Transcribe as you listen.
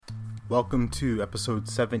Welcome to episode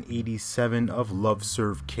 787 of Love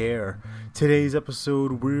Serve Care. Today's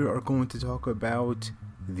episode, we are going to talk about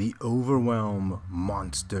the overwhelm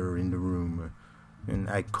monster in the room. And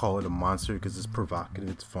I call it a monster because it's provocative,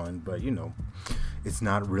 it's fun, but it's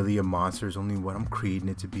not really a monster. It's only what I'm creating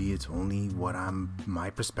it to be. It's only my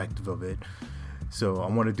perspective of it. So I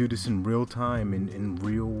want to do this in real time, in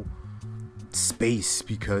real space,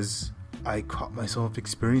 because I caught myself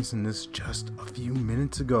experiencing this just a few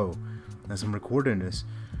minutes ago as I'm recording this.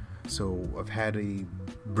 So I've had a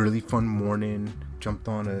really fun morning, jumped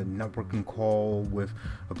on a networking call with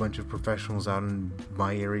a bunch of professionals out in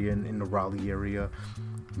my area, in the Raleigh area,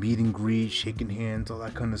 meet and greet, shaking hands, all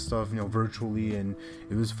that kind of stuff, virtually, and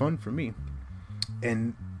it was fun for me.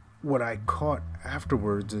 And what I caught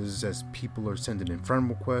afterwards is as people are sending in friend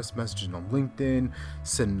requests, messaging on LinkedIn,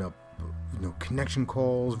 setting up connection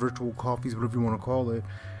calls, virtual coffees, whatever you want to call it.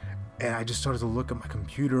 And I just started to look at my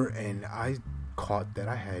computer and I caught that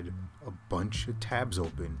I had a bunch of tabs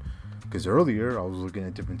open. Because earlier I was looking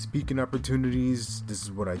at different speaking opportunities. This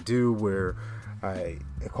is what I do, where I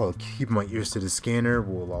call it keep my ears to the scanner.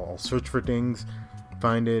 I'll search for things,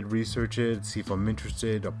 find it, research it, see if I'm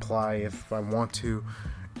interested, apply if I want to.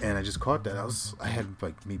 And I just caught that. I had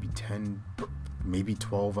like maybe 10, maybe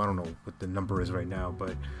 12, I don't know what the number is right now,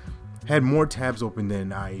 but had more tabs open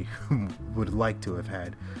than I would like to have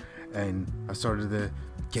had. And I started to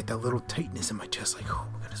get that little tightness in my chest, like, oh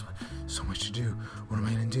my goodness, so much to do. What am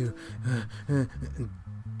I gonna do? And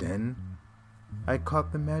then I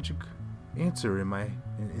caught the magic answer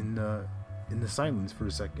in the silence for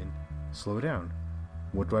a second. Slow down.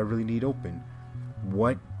 What do I really need open?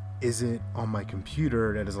 What is it on my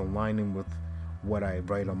computer that is aligning with what I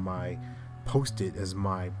write on my post-it as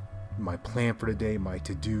my plan for the day, my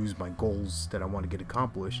to-dos, my goals that I want to get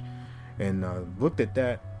accomplished? And looked at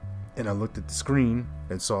that, and I looked at the screen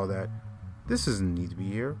and saw that this doesn't need to be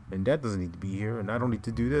here, and that doesn't need to be here, and I don't need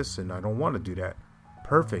to do this, and I don't want to do that.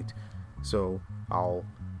 Perfect. So I'll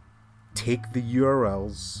take the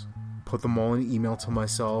URLs, put them all in an email to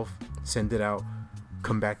myself, send it out,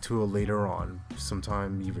 come back to it later on,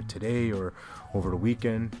 sometime either today or over the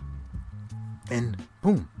weekend, and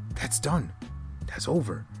boom, that's done. That's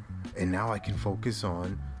over. And now I can focus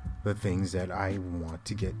on the things that I want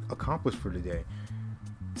to get accomplished for the day.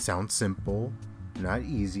 Sounds simple, not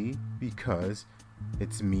easy, because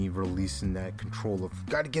it's me releasing that control of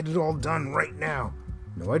gotta get it all done right now.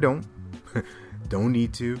 No, I don't. Don't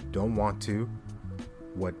need to, don't want to.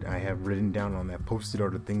 What I have written down on that post-it are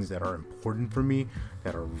the things that are important for me,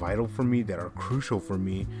 that are vital for me, that are crucial for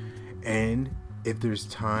me. And if there's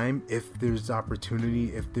time, if there's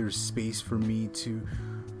opportunity, if there's space for me to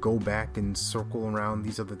go back and circle around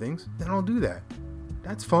these other things, then I'll do that.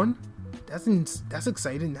 That's fun. That's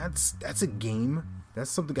exciting. That's a game. That's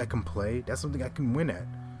something I can play. That's something I can win at.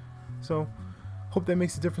 So, hope that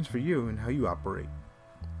makes a difference for you and how you operate.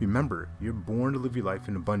 Remember, you're born to live your life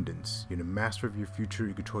in abundance. You're the master of your future.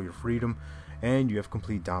 You control your freedom, and you have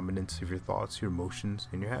complete dominance of your thoughts, your emotions,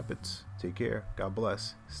 and your habits. Take care. God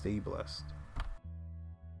bless. Stay blessed.